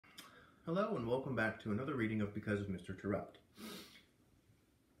Hello and welcome back to another reading of Because of Mr. Terupt.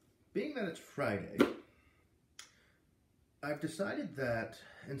 Being that it's Friday, I've decided that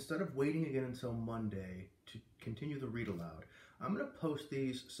instead of waiting again until Monday to continue the read aloud, I'm going to post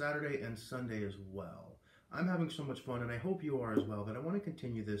these Saturday and Sunday as well. I'm having so much fun, and I hope you are as well, that I want to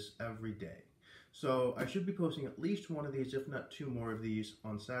continue this every day. So I should be posting at least one of these, if not two more of these,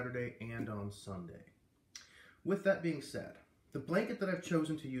 on Saturday and on Sunday. With that being said, the blanket that I've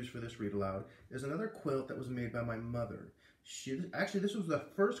chosen to use for this read aloud is another quilt that was made by my mother. This was the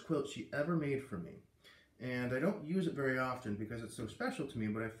first quilt she ever made for me. And I don't use it very often because it's so special to me,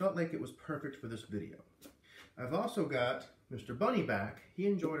 but I felt like it was perfect for this video. I've also got Mr. Bunny back. He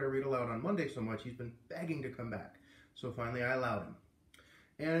enjoyed our read aloud on Monday so much he's been begging to come back. So finally I allowed him.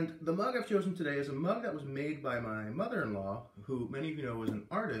 And the mug I've chosen today is a mug that was made by my mother-in-law, who many of you know is an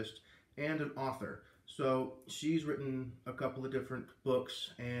artist and an author. So she's written a couple of different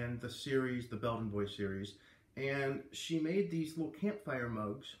books and the series, the Belden Boy series, and she made these little campfire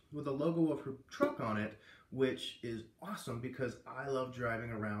mugs with a logo of her truck on it, which is awesome because I love driving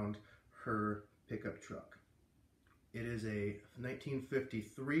around her pickup truck. It is a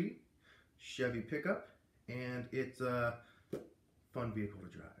 1953 Chevy pickup, and it's a fun vehicle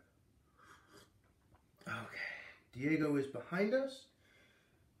to drive. Okay, Diego is behind us,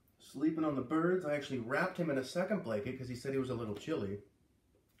 sleeping on the birds. I actually wrapped him in a second blanket because he said he was a little chilly.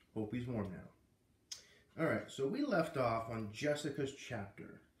 Hope he's warm now. Alright, so we left off on Jessica's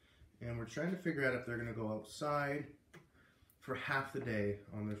chapter, and we're trying to figure out if they're going to go outside for half the day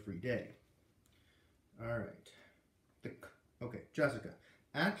on their free day. Alright. Okay, Jessica.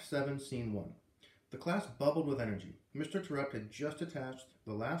 Act 7, Scene 1. The class bubbled with energy. Mr. Terupt had just attached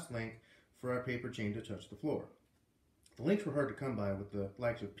the last link for our paper chain to touch the floor. The links were hard to come by with the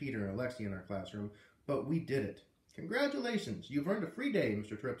likes of Peter and Alexi in our classroom, but we did it. Congratulations! You've earned a free day,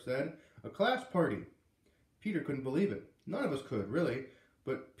 Mr. Terupt said. A class party. Peter couldn't believe it. None of us could, really,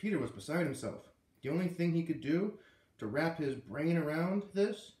 but Peter was beside himself. The only thing he could do to wrap his brain around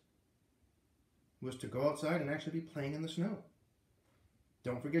this was to go outside and actually be playing in the snow.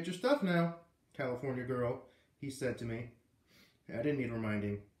 Don't forget your stuff now, California girl, he said to me. I didn't need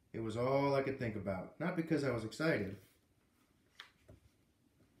reminding. It was all I could think about, not because I was excited.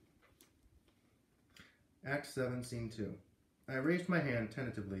 Act 7, Scene 2. I raised my hand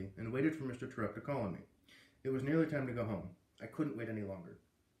tentatively and waited for Mr. Terupt to call on me. It was nearly time to go home. I couldn't wait any longer.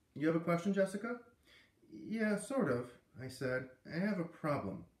 You have a question, Jessica? Yeah, sort of, I said. I have a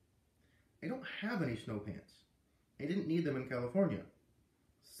problem. I don't have any snow pants. I didn't need them in California.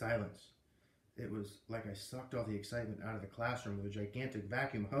 Silence. It was like I sucked all the excitement out of the classroom with a gigantic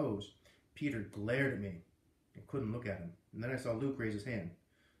vacuum hose. Peter glared at me. I couldn't look at him. And then I saw Luke raise his hand.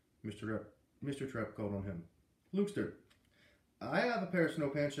 Mr. Terupt called on him. Lukester, I have a pair of snow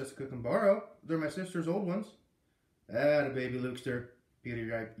pants Jessica can borrow. They're my sister's old ones. Atta baby, Lukester,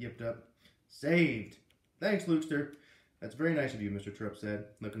 Peter yipped up. Saved. Thanks, Lukester. That's very nice of you, Mr. Terupt said,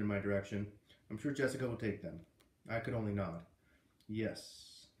 looking in my direction. I'm sure Jessica will take them. I could only nod.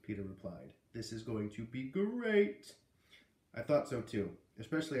 Yes, Peter replied. This is going to be great. I thought so too,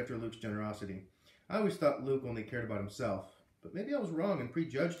 especially after Luke's generosity. I always thought Luke only cared about himself, but maybe I was wrong and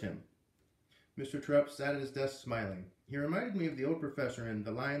prejudged him. Mr. Terupt sat at his desk smiling. He reminded me of the old professor in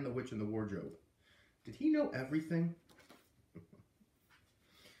The Lion, the Witch, and the Wardrobe. Did he know everything?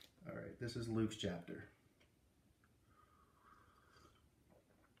 All right, this is Luke's chapter.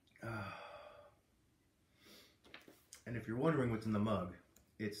 And if you're wondering what's in the mug,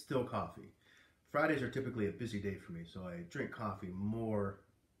 it's still coffee. Fridays are typically a busy day for me, so I drink coffee more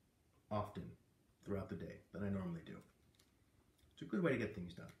often throughout the day than I normally do. It's a good way to get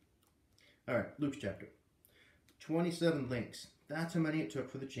things done. All right, Luke's chapter. 27 links. That's how many it took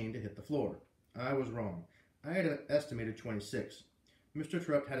for the chain to hit the floor. I was wrong. I had estimated 26. Mr.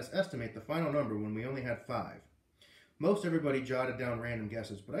 Terupt had us estimate the final number when we only had 5. Most everybody jotted down random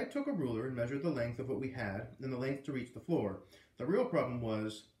guesses, but I took a ruler and measured the length of what we had and the length to reach the floor. The real problem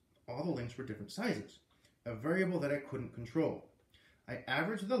was all the links were different sizes, a variable that I couldn't control. I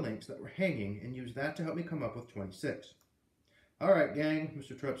averaged the links that were hanging and used that to help me come up with 26. All right, gang,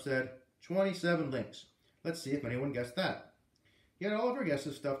 Mr. Terupt said. 27 links. Let's see if anyone guessed that. He had all of our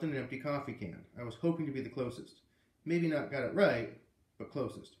guesses stuffed in an empty coffee can. I was hoping to be the closest. Maybe not got it right, but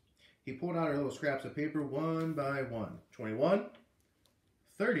closest. He pulled out our little scraps of paper one by one. 21,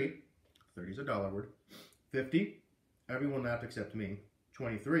 30, 30's a dollar word, 50, everyone laughed except me.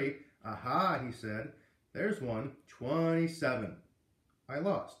 23, aha, he said, there's one. 27, I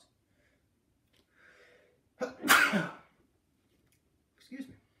lost. Excuse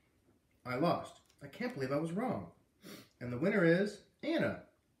me. I lost. I can't believe I was wrong. And the winner is Anna.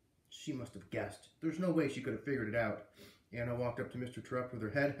 She must have guessed. There's no way she could have figured it out. Anna walked up to Mr. Terupt with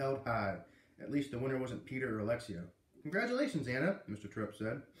her head held high. At least the winner wasn't Peter or Alexia. Congratulations, Anna, Mr. Terupt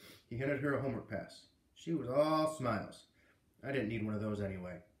said. He handed her a homework pass. She was all smiles. I didn't need one of those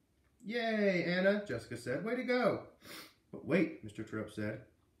anyway. Yay, Anna, Jessica said. Way to go. But wait, Mr. Terupt said.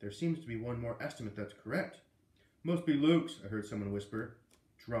 There seems to be one more estimate that's correct. Must be Luke's, I heard someone whisper.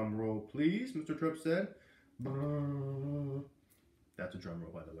 Drum roll, please, Mr. Terupt said. That's a drum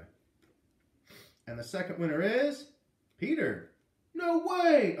roll, by the way. And the second winner is Peter. No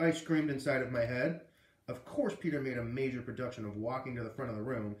way, I screamed inside of my head. Of course Peter made a major production of walking to the front of the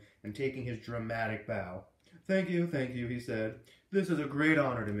room and taking his dramatic bow. Thank you, he said. This is a great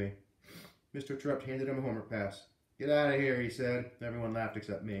honor to me. Mr. Terupt handed him a homework pass. Get out of here, he said. Everyone laughed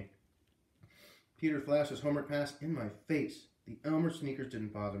except me. Peter flashed his homework pass in my face. The Elmer sneakers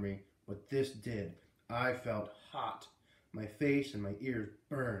didn't bother me, but this did. I felt hot. My face and my ears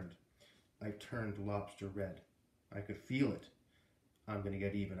burned. I turned lobster red. I could feel it. I'm going to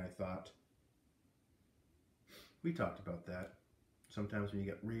get even, I thought. We talked about that. Sometimes when you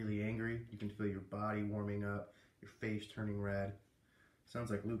get really angry, you can feel your body warming up, your face turning red.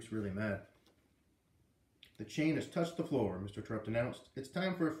 Sounds like Luke's really mad. The chain has touched the floor, Mr. Terupt announced. It's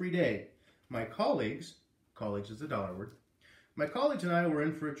time for a free day. My colleagues is a dollar word, my colleagues and I were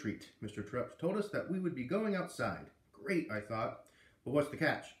in for a treat. Mr. Terupt told us that we would be going outside. Great, I thought. But what's the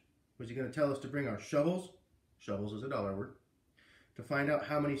catch? Was he going to tell us to bring our shovels? Shovels is a dollar word. To find out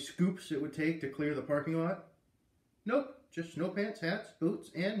how many scoops it would take to clear the parking lot? Nope, just snow pants, hats, boots,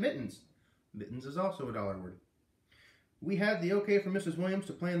 and mittens. Mittens is also a dollar word. We had the okay from Mrs. Williams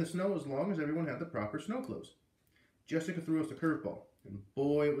to play in the snow as long as everyone had the proper snow clothes. Jessica threw us a curveball, and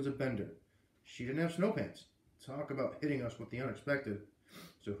boy, it was a bender. She didn't have snow pants. Talk about hitting us with the unexpected.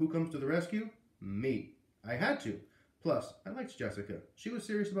 So who comes to the rescue? Me. I had to. Plus, I liked Jessica. She was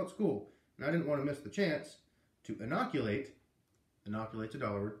serious about school, and I didn't want to miss the chance to inoculate a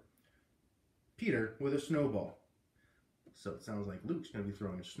dollar word, Peter with a snowball. So it sounds like Luke's going to be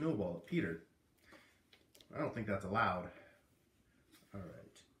throwing a snowball at Peter. I don't think that's allowed. All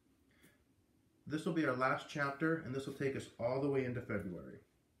right. This will be our last chapter, and this will take us all the way into February.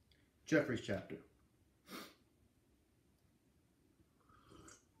 Jeffrey's chapter.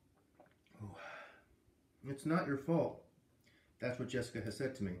 Oh. It's not your fault. That's what Jessica has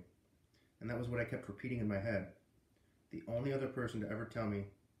said to me. And that was what I kept repeating in my head. The only other person to ever tell me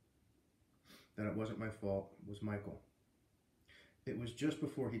that it wasn't my fault was Michael. It was just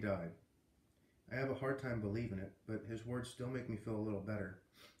before he died. I have a hard time believing it, but his words still make me feel a little better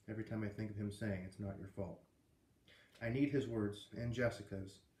every time I think of him saying it's not your fault. I need his words and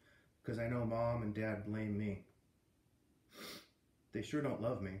Jessica's because I know Mom and Dad blame me. They sure don't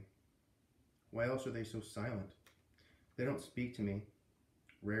love me. Why else are they so silent? They don't speak to me,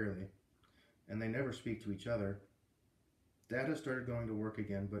 rarely, and they never speak to each other. Dad has started going to work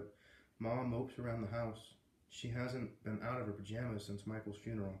again, but Mom mopes around the house. She hasn't been out of her pajamas since Michael's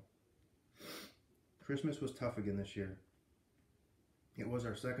funeral. Christmas was tough again this year. It was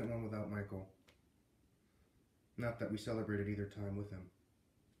our second one without Michael. Not that we celebrated either time with him.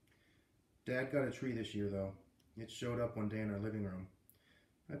 Dad got a tree this year, though. It showed up one day in our living room.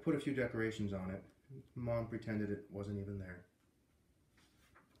 I put a few decorations on it. Mom pretended it wasn't even there.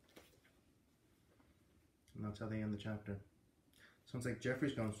 And that's how they end the chapter. Sounds like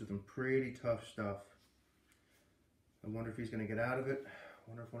Jeffrey's gone through some pretty tough stuff. I wonder if he's going to get out of it. I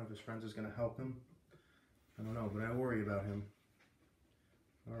wonder if one of his friends is going to help him. I don't know, but I worry about him.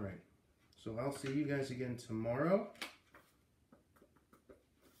 All right. So I'll see you guys again tomorrow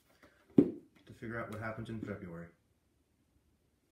to figure out what happens in February.